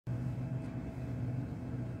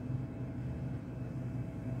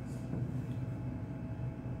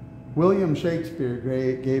William Shakespeare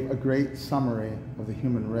gave a great summary of the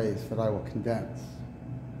human race that I will condense.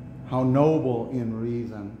 How noble in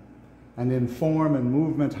reason, and in form and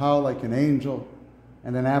movement how like an angel,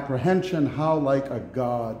 and in apprehension how like a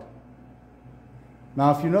god.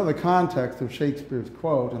 Now, if you know the context of Shakespeare's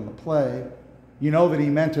quote in the play, you know that he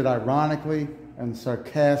meant it ironically and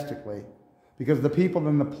sarcastically, because the people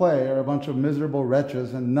in the play are a bunch of miserable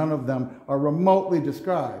wretches, and none of them are remotely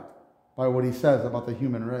described by what he says about the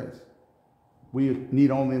human race. We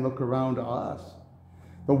need only look around us,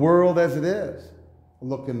 the world as it is,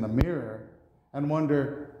 look in the mirror and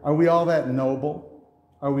wonder, are we all that noble?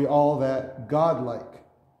 Are we all that godlike?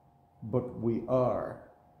 But we are.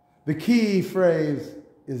 The key phrase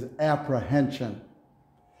is apprehension.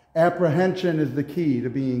 Apprehension is the key to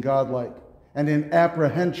being godlike. And in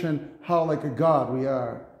apprehension, how like a god we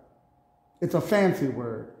are. It's a fancy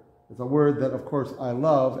word. It's a word that, of course, I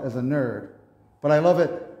love as a nerd. But I love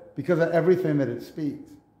it because of everything that it speaks.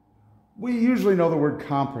 We usually know the word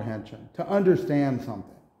comprehension, to understand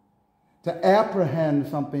something. To apprehend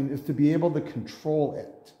something is to be able to control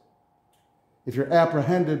it. If you're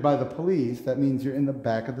apprehended by the police, that means you're in the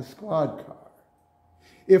back of the squad car.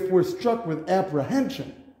 If we're struck with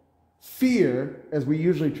apprehension, fear, as we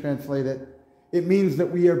usually translate it, it means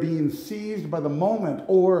that we are being seized by the moment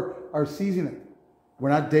or are seizing it. We're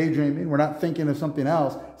not daydreaming. We're not thinking of something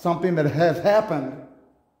else, something that has happened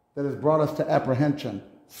that has brought us to apprehension,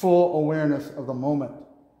 full awareness of the moment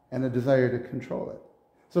and a desire to control it.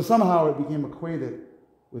 So somehow it became equated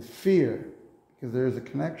with fear because there is a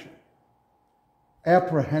connection.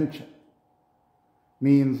 Apprehension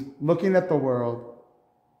means looking at the world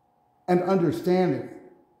and understanding it,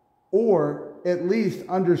 or at least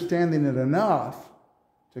understanding it enough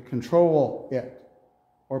to control it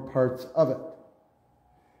or parts of it.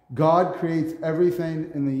 God creates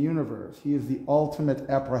everything in the universe. He is the ultimate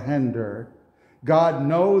apprehender. God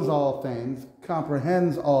knows all things,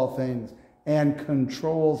 comprehends all things, and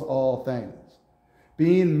controls all things.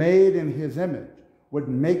 Being made in his image, what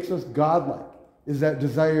makes us godlike is that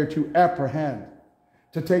desire to apprehend,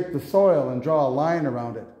 to take the soil and draw a line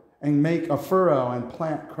around it and make a furrow and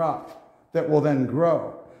plant crops that will then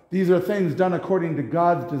grow. These are things done according to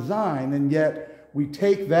God's design, and yet we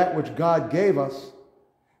take that which God gave us,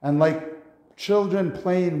 and like children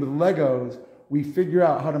playing with Legos, we figure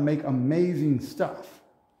out how to make amazing stuff.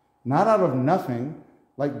 Not out of nothing,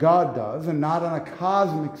 like God does, and not on a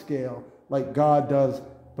cosmic scale, like God does,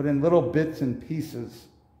 but in little bits and pieces.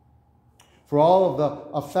 For all of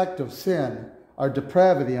the effect of sin, our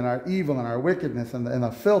depravity and our evil and our wickedness and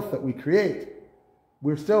the filth that we create,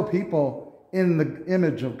 we're still people in the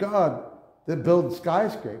image of God that build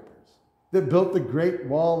skyscrapers, that built the Great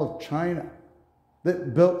Wall of China,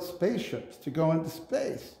 that built spaceships to go into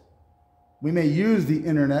space. We may use the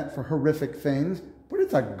internet for horrific things, but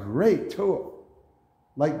it's a great tool.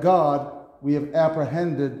 Like God, we have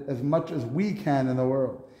apprehended as much as we can in the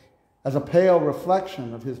world, as a pale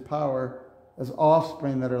reflection of his power, as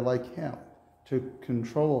offspring that are like him, to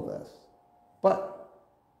control this. But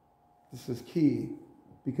this is key,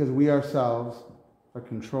 because we ourselves are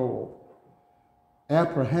controlled.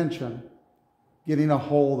 Apprehension, getting a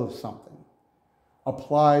hold of something,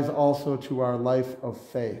 applies also to our life of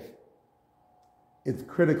faith. It's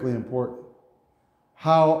critically important.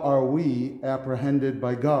 How are we apprehended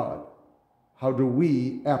by God? How do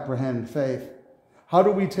we apprehend faith? How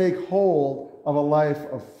do we take hold of a life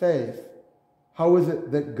of faith? How is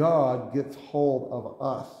it that God gets hold of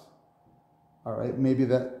us? All right, maybe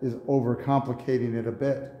that is overcomplicating it a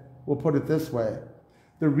bit. We'll put it this way.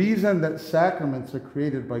 The reason that sacraments are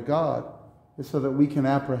created by God is so that we can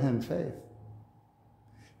apprehend faith.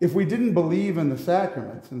 If we didn't believe in the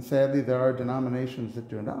sacraments, and sadly there are denominations that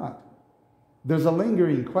do not, there's a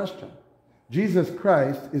lingering question. Jesus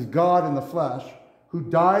Christ is God in the flesh, who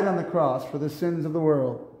died on the cross for the sins of the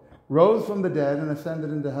world, rose from the dead, and ascended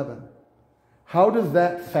into heaven. How does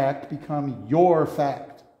that fact become your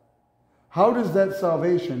fact? How does that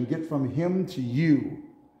salvation get from him to you?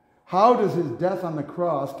 How does his death on the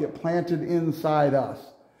cross get planted inside us?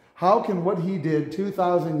 How can what he did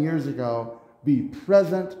 2,000 years ago be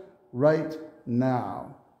present right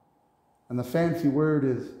now? And the fancy word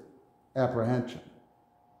is apprehension.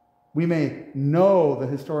 We may know the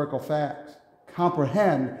historical facts,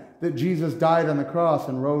 comprehend that Jesus died on the cross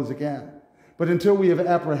and rose again. But until we have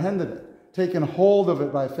apprehended it, taken hold of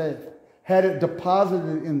it by faith, had it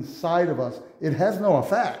deposited inside of us, it has no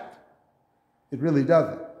effect. It really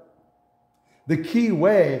doesn't. The key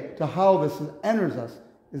way to how this enters us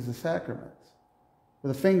is the sacraments.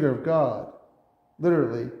 Where the finger of God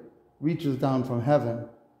literally reaches down from heaven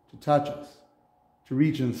to touch us, to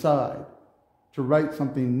reach inside, to write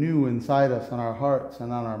something new inside us in our hearts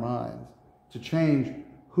and on our minds, to change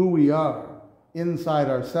who we are inside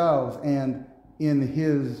ourselves and in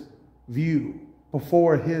his view,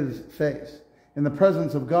 before his face. In the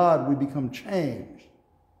presence of God, we become changed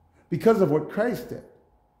because of what Christ did,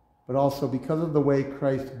 but also because of the way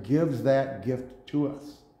Christ gives that gift to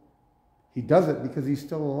us. He does it because he's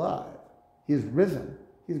still alive. He is risen.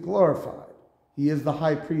 He's glorified. He is the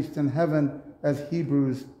high priest in heaven, as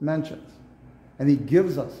Hebrews mentions. And he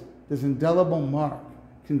gives us this indelible mark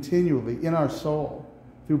continually in our soul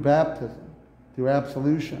through baptism, through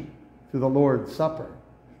absolution, through the Lord's Supper.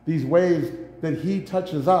 These ways that he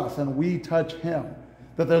touches us and we touch him.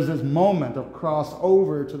 That there's this moment of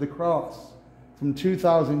crossover to the cross from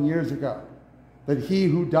 2,000 years ago. That he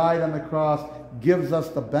who died on the cross gives us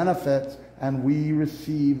the benefits and we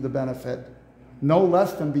receive the benefit. No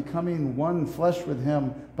less than becoming one flesh with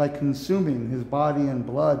him by consuming his body and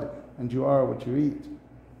blood, and you are what you eat.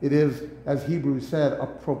 It is, as Hebrews said, a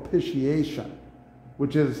propitiation,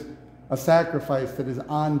 which is a sacrifice that is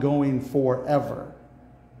ongoing forever.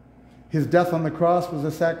 His death on the cross was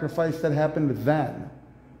a sacrifice that happened then,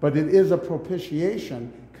 but it is a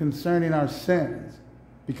propitiation concerning our sins,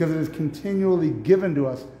 because it is continually given to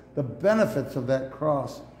us the benefits of that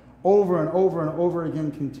cross over and over and over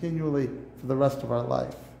again, continually for the rest of our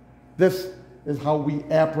life. This is how we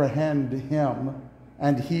apprehend him,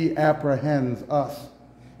 and he apprehends us.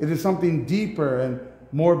 It is something deeper and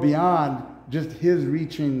more beyond just his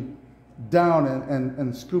reaching down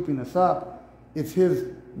and scooping us up. It's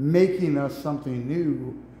his making us something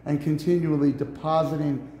new and continually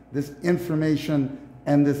depositing this information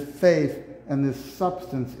and this faith and this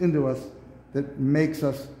substance into us that makes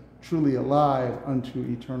us truly alive unto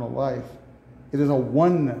eternal life. It is a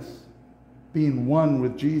oneness, being one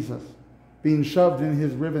with Jesus, being shoved in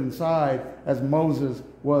his riven side as Moses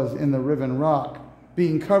was in the riven rock,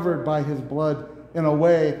 being covered by his blood in a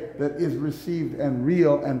way that is received and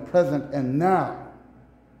real and present and now.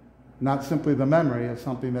 Not simply the memory of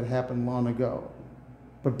something that happened long ago,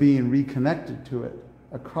 but being reconnected to it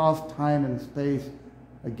across time and space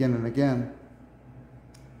again and again.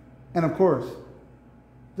 And of course,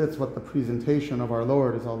 that's what the presentation of our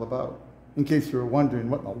Lord is all about. In case you were wondering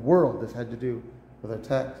what in the world this had to do with our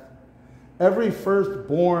text. Every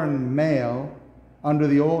firstborn male under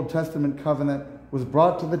the Old Testament covenant was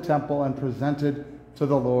brought to the temple and presented to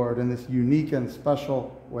the Lord in this unique and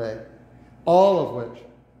special way. All of which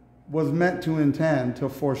was meant to intend to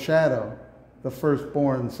foreshadow the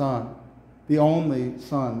firstborn son, the only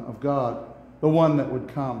Son of God, the one that would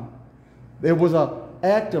come. It was an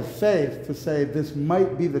act of faith to say this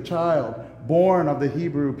might be the child born of the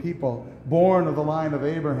Hebrew people, born of the line of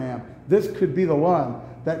Abraham. This could be the one,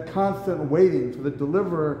 that constant waiting for the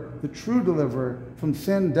deliverer, the true deliverer from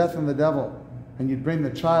sin, death, and the devil. And you'd bring the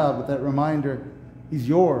child with that reminder, he's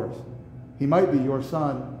yours. He might be your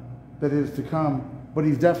son that is to come, but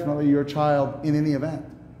he's definitely your child in any event.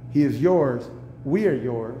 He is yours. We are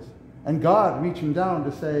yours. And God reaching down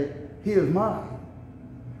to say, he is mine.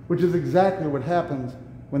 Which is exactly what happens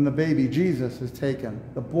when the baby Jesus is taken,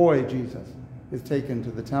 the boy Jesus is taken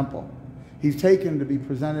to the temple. He's taken to be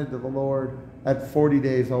presented to the Lord at 40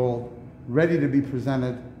 days old, ready to be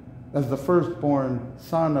presented as the firstborn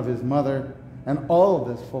son of his mother. And all of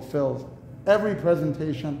this fulfills every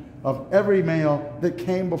presentation of every male that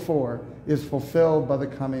came before is fulfilled by the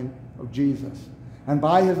coming of Jesus. And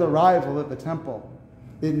by his arrival at the temple,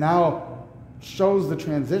 it now shows the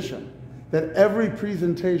transition that every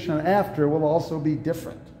presentation after will also be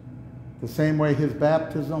different. The same way his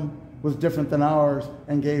baptism was different than ours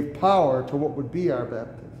and gave power to what would be our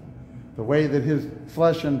baptism. The way that his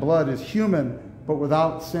flesh and blood is human but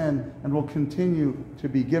without sin and will continue to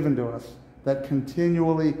be given to us. That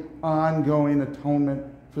continually ongoing atonement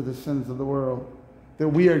for the sins of the world. That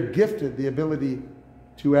we are gifted the ability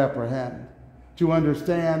to apprehend, to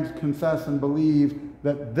understand, confess, and believe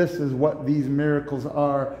that this is what these miracles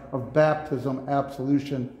are of baptism,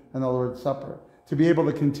 absolution, and the Lord's Supper. To be able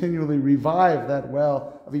to continually revive that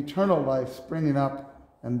well of eternal life springing up,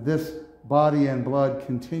 and this body and blood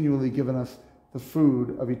continually giving us the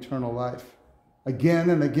food of eternal life. Again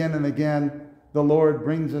and again and again, the Lord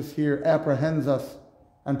brings us here, apprehends us,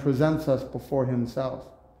 and presents us before himself.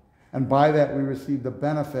 And by that we receive the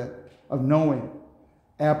benefit of knowing,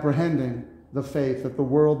 apprehending the faith that the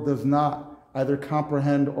world does not either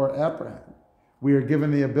comprehend or apprehend. We are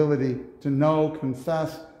given the ability to know,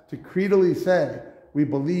 confess, to creedally say, we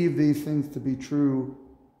believe these things to be true,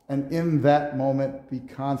 and in that moment be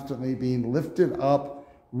constantly being lifted up,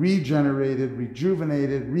 regenerated,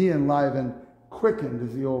 rejuvenated, re-enlivened, quickened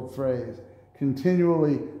is the old phrase,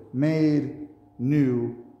 continually made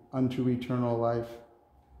new unto eternal life.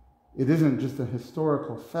 It isn't just a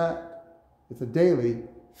historical fact, it's a daily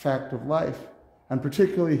fact of life. And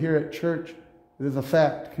particularly here at church, it is a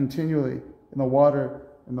fact continually in the water,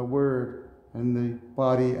 in the word, and the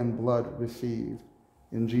body and blood received.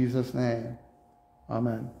 In Jesus' name,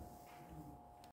 amen.